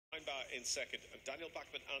Steinbauer in second, and Daniel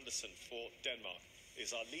Bachmann Andersen for Denmark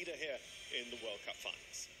is our leader here in the World Cup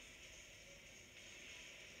finals.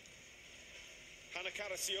 Anna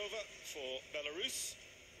Karaseva for Belarus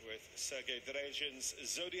with Sergei Drezin's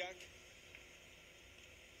Zodiaque.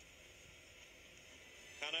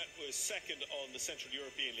 Anna was second on the Central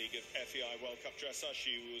European League of FEI World Cup Dressage.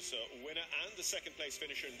 She was a winner and the second place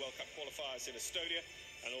finisher in World Cup qualifiers in Estonia,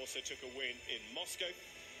 and also took a win in Moscow.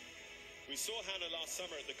 We saw Hannah last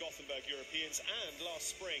summer at the Gothenburg Europeans and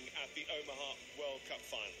last spring at the Omaha World Cup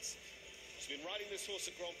finals. She's been riding this horse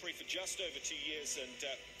at Grand Prix for just over 2 years, and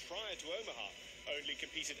prior to Omaha, only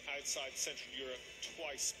competed outside Central Europe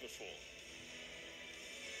twice before.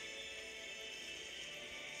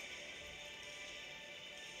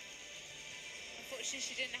 Unfortunately,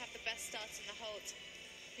 she didn't have the best start in the halt.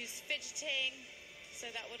 Who's fidgeting, so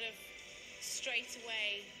that would have straight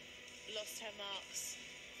away lost her marks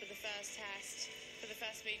for the first test, for the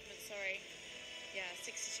first movement, sorry. Yeah,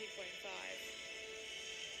 62.5.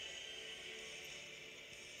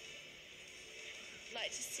 Like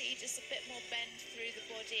to see just a bit more bend through the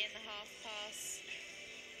body in the half pass.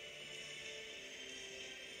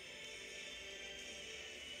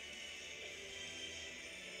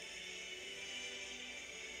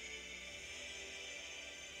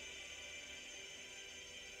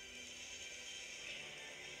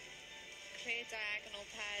 Clear diagonal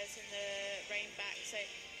pairs in the rein back, so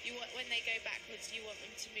you want, when they go backwards, you want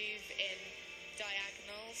them to move in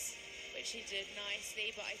diagonals, which he did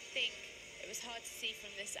nicely. But I think it was hard to see from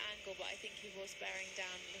this angle, but I think he was bearing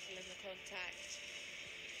down a little in the contact.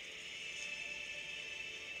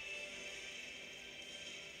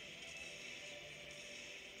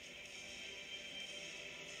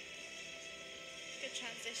 Good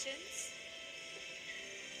transitions.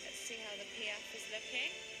 Let's see how the PF is looking.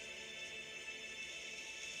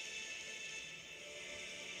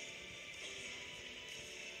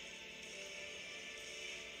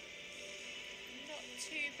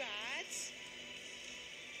 Too bad.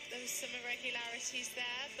 There was some irregularities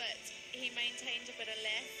there, but he maintained a bit of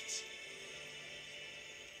lift.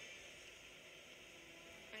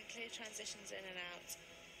 And clear transitions in and out.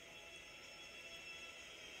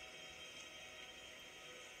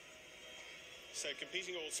 So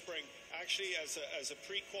competing all spring, actually as a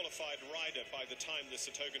pre-qualified rider by the time the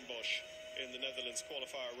 's-Hertogenbosch in the Netherlands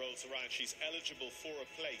qualifier rolls around, she's eligible for a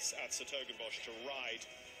place at 's-Hertogenbosch to ride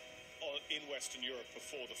in Western Europe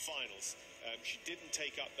before the finals. She didn't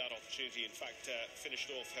take up that opportunity. In fact, finished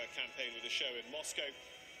off her campaign with a show in Moscow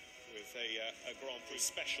with a Grand Prix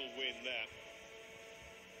special win there.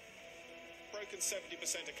 Broken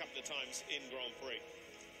 70% a couple of times in Grand Prix.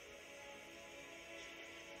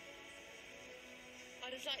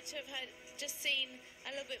 I'd have liked to have just seen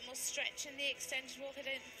a little bit more stretch in the extended walk.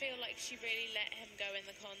 I didn't feel like she really let him go in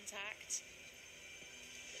the contact.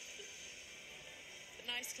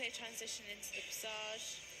 Nice clear transition into the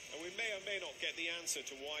passage. And we may or may not get the answer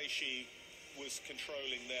to why she was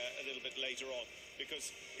controlling there a little bit later on,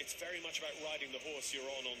 because it's very much about riding the horse you're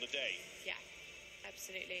on the day. Yeah,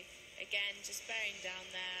 absolutely. Again, just bearing down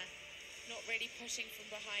there, not really pushing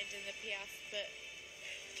from behind in the piaffe, but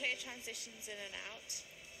clear transitions in and out.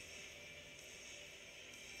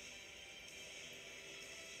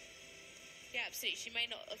 Yeah, absolutely. She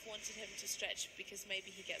may not have wanted him to stretch because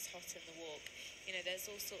maybe he gets hot in the walk. You know,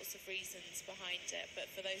 there's all sorts of reasons behind it.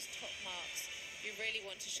 But for those top marks, you really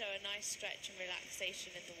want to show a nice stretch and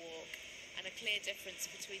relaxation in the walk, and a clear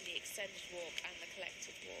difference between the extended walk and the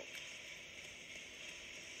collected walk.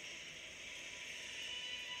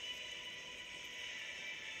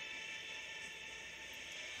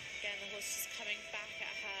 Again, the horse just coming back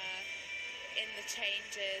at her in the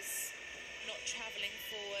changes, not travelling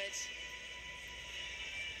forward.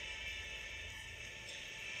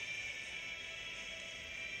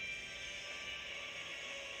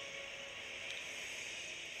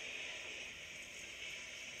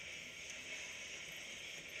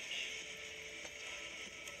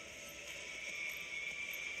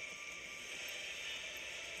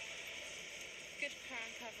 Good crown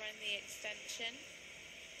cover in the extension,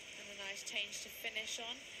 and a nice change to finish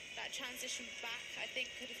on. That transition back, I think,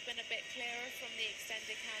 could have been a bit clearer from the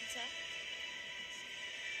extended canter.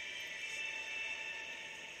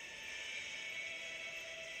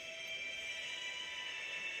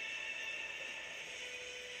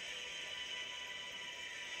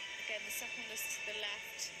 Again, the suppleness to the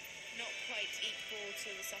left, not quite equal to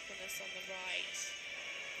the suppleness on the right.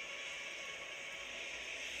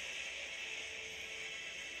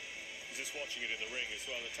 Just watching it in the ring as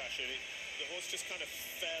well, Natasha. The horse just kind of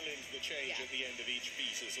fell into the change at the end of each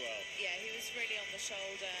piece as well. Yeah, he was really on the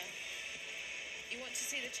shoulder. you want to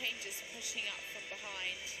see the changes pushing up from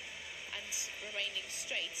behind and remaining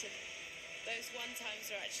straight, and those 1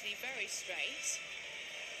 times are actually very straight,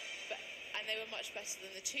 and they were much better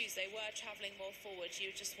than the 2s. They were travelling more forward.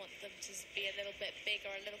 You just want them to be a little bit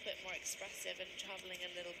bigger, a little bit more expressive, and travelling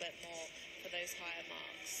a little bit more for those higher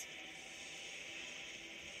marks.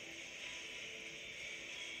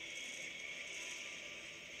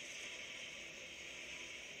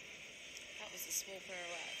 That was a small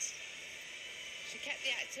pirouette. She kept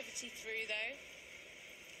the activity through, though.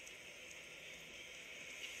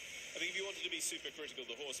 I think if you wanted to be super critical,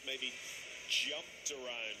 the horse maybe jumped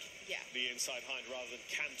around the inside hind rather than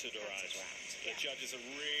cantered around. The judges are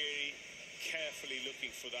really carefully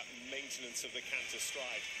looking for that maintenance of the canter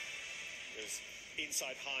stride. There's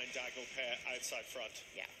inside hind, diagonal pair, outside front.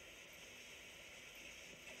 Yeah.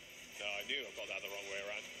 No, I knew I got that the wrong way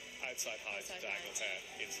around. Outside hind, diagonal pair,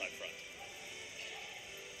 inside front.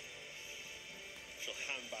 She'll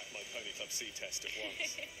hand back my Pony Club C test at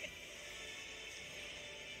once.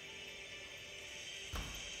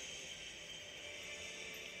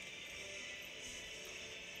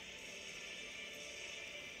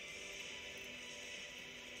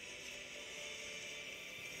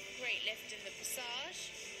 Great lift in the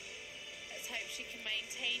passage. Let's hope she can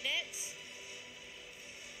maintain it.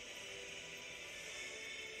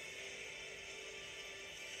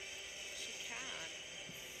 She can.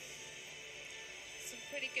 Some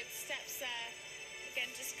pretty good steps there. Again,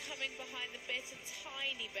 just coming behind the bit a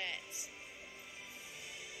tiny bit.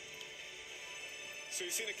 So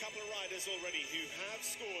we've seen a couple of riders already who have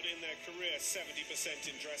scored in their career 70%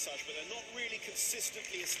 in dressage, but they're not really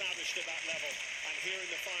consistently established at that level. And here in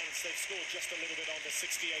the finals, they've scored just a little bit under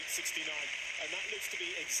 68, 69. And that looks to be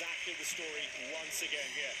exactly the story once again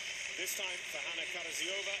here. This time for Anna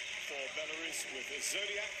Karaseva for Belarus with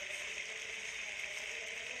Zodiaque.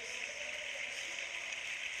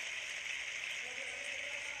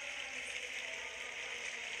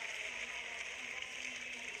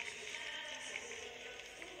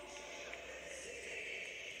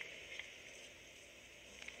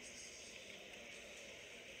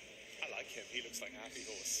 Him. He looks like a happy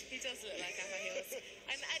horse. He does look like a happy horse.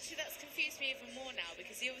 And actually that's confused me even more now,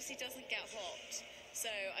 because he obviously doesn't get hopped. So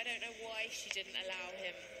I don't know why she didn't allow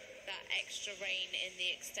him that extra rein in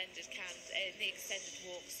the extended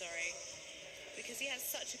walk, because he has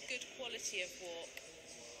such a good quality of walk.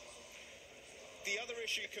 The other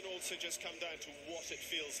issue can also just come down to what it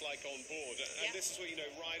feels like on board. And this is where, you know,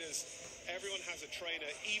 riders, everyone has a trainer,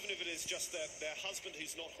 even if it is just their husband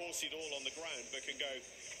who's not horsey at all on the ground, but can go,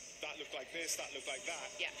 that looked like this, that looked like that.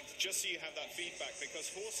 Yeah. Just so you have that feedback,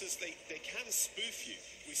 because horses, they can spoof you.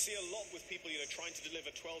 We see a lot with people, you know, trying to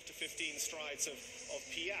deliver 12 to 15 strides of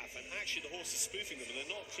piaffe, and actually the horse is spoofing them, and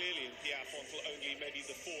they're not clearly in piaffe until only maybe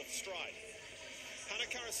the 4th stride. Anna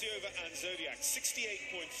Karaseva and Zodiaque,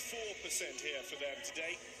 68.4% here for them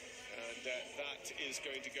today, and that is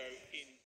going to go in.